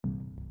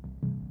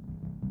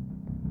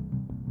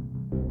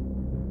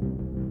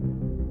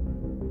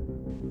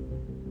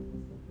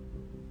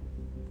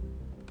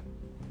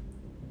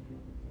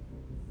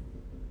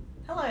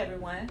Hello,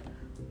 everyone.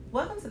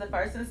 Welcome to the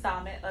first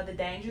installment of the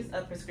Dangers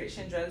of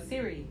Prescription Drugs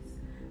series.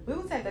 We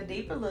will take a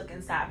deeper look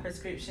inside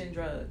prescription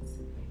drugs.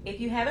 If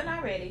you haven't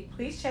already,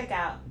 please check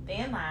out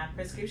Thin Line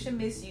Prescription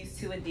Misuse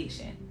to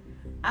Addiction.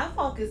 I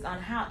focus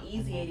on how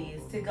easy it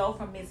is to go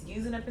from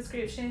misusing a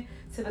prescription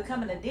to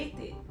becoming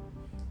addicted.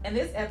 In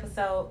this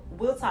episode,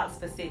 we'll talk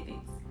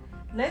specifics.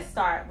 Let's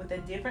start with the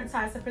different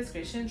types of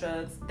prescription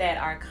drugs that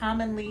are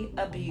commonly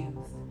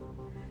abused.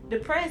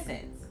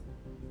 Depressants.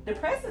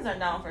 Depressants are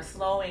known for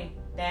slowing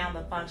down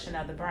the function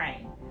of the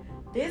brain.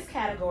 This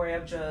category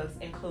of drugs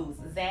includes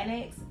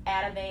Xanax,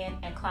 Ativan,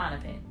 and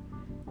Klonopin.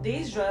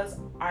 These drugs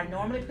are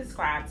normally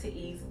prescribed to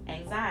ease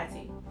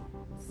anxiety.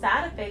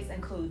 Side effects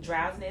include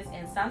drowsiness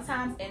and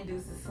sometimes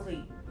induces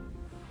sleep.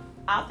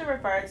 Often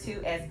referred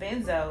to as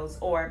benzos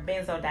or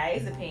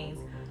benzodiazepines,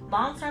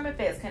 long-term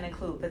effects can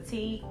include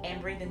fatigue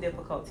and breathing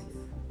difficulties.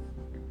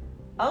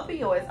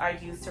 Opioids are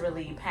used to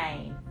relieve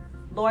pain.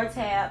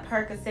 Lortab,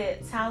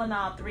 Percocet,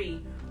 Tylenol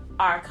 3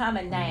 are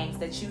common names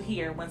that you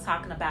hear when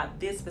talking about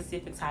this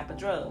specific type of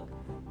drug.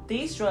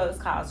 These drugs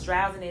cause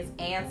drowsiness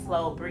and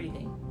slow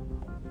breathing.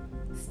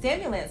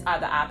 Stimulants are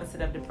the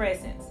opposite of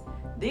depressants.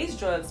 These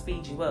drugs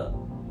speed you up.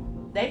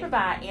 They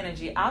provide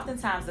energy,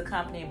 oftentimes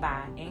accompanied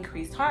by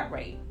increased heart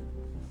rate.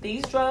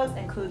 These drugs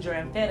include your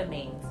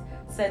amphetamines,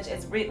 such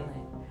as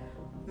Ritalin.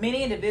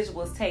 Many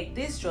individuals take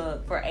this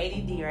drug for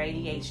ADD or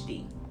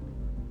ADHD.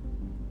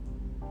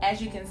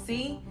 As you can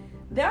see,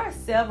 there are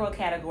several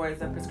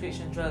categories of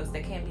prescription drugs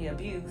that can be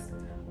abused.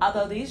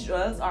 Although these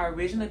drugs are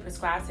originally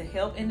prescribed to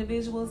help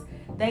individuals,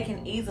 they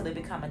can easily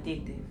become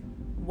addictive.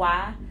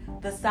 Why?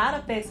 The side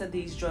effects of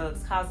these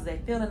drugs causes a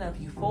feeling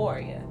of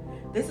euphoria.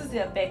 This is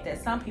the effect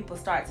that some people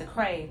start to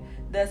crave,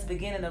 thus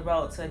beginning the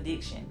road to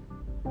addiction.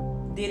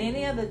 Did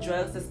any of the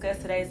drugs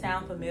discussed today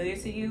sound familiar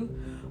to you?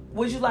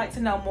 Would you like to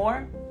know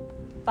more?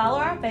 Follow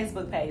our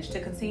Facebook page to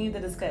continue the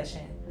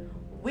discussion.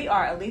 We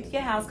are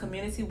Alethea House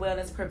Community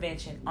Wellness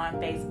Prevention on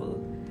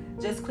Facebook.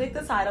 Just click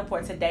the title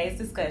for today's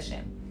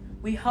discussion.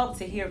 We hope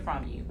to hear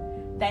from you.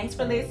 Thanks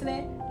for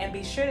listening, and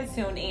be sure to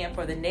tune in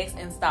for the next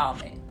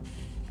installment.